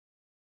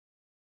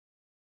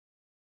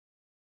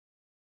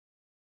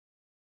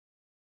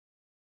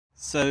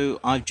So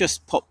I've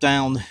just popped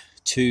down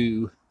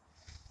to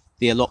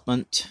the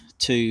allotment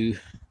to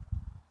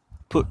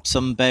put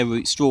some bare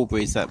root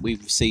strawberries that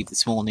we've received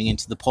this morning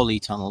into the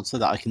polytunnel so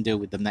that I can deal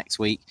with them next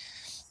week.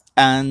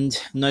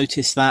 And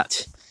notice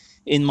that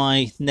in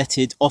my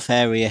netted off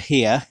area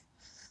here,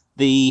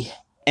 the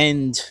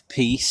end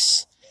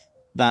piece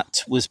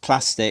that was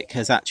plastic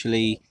has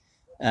actually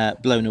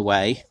blown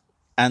away.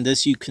 And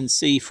as you can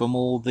see from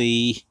all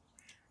the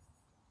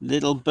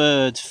little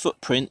bird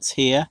footprints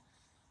here,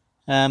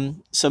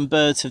 some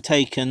birds have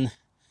taken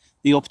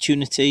the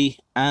opportunity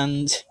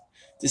and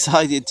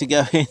decided to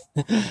go in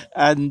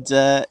and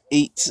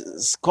eat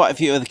quite a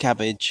few of the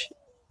cabbage,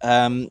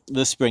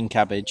 the spring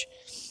cabbage.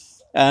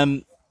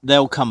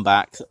 They'll come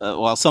back.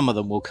 Well, some of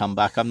them will come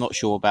back. I'm not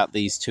sure about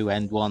these two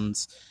end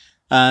ones.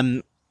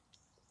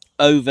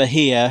 Over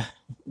here,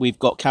 we've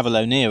got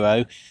Cavolo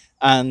Nero,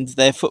 and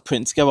their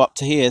footprints go up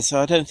to here,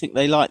 so I don't think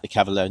they like the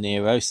Cavolo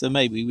Nero, so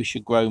maybe we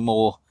should grow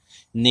more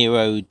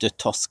Nero de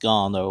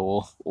Toscana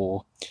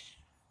or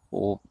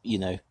you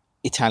know,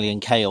 Italian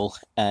kale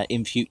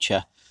in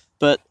future.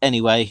 But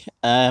anyway,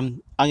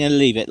 I'm going to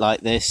leave it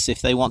like this.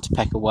 If they want to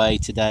peck away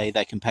today,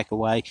 they can peck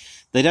away.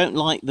 They don't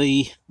like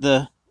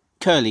the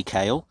curly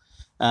kale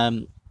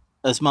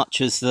as much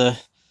as the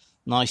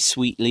nice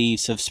sweet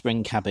leaves of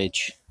spring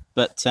cabbage.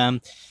 But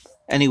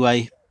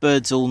anyway,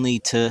 birds all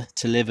need to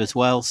live as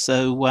well.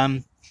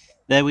 So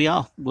there we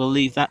are. We'll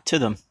leave that to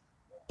them.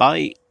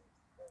 Bye.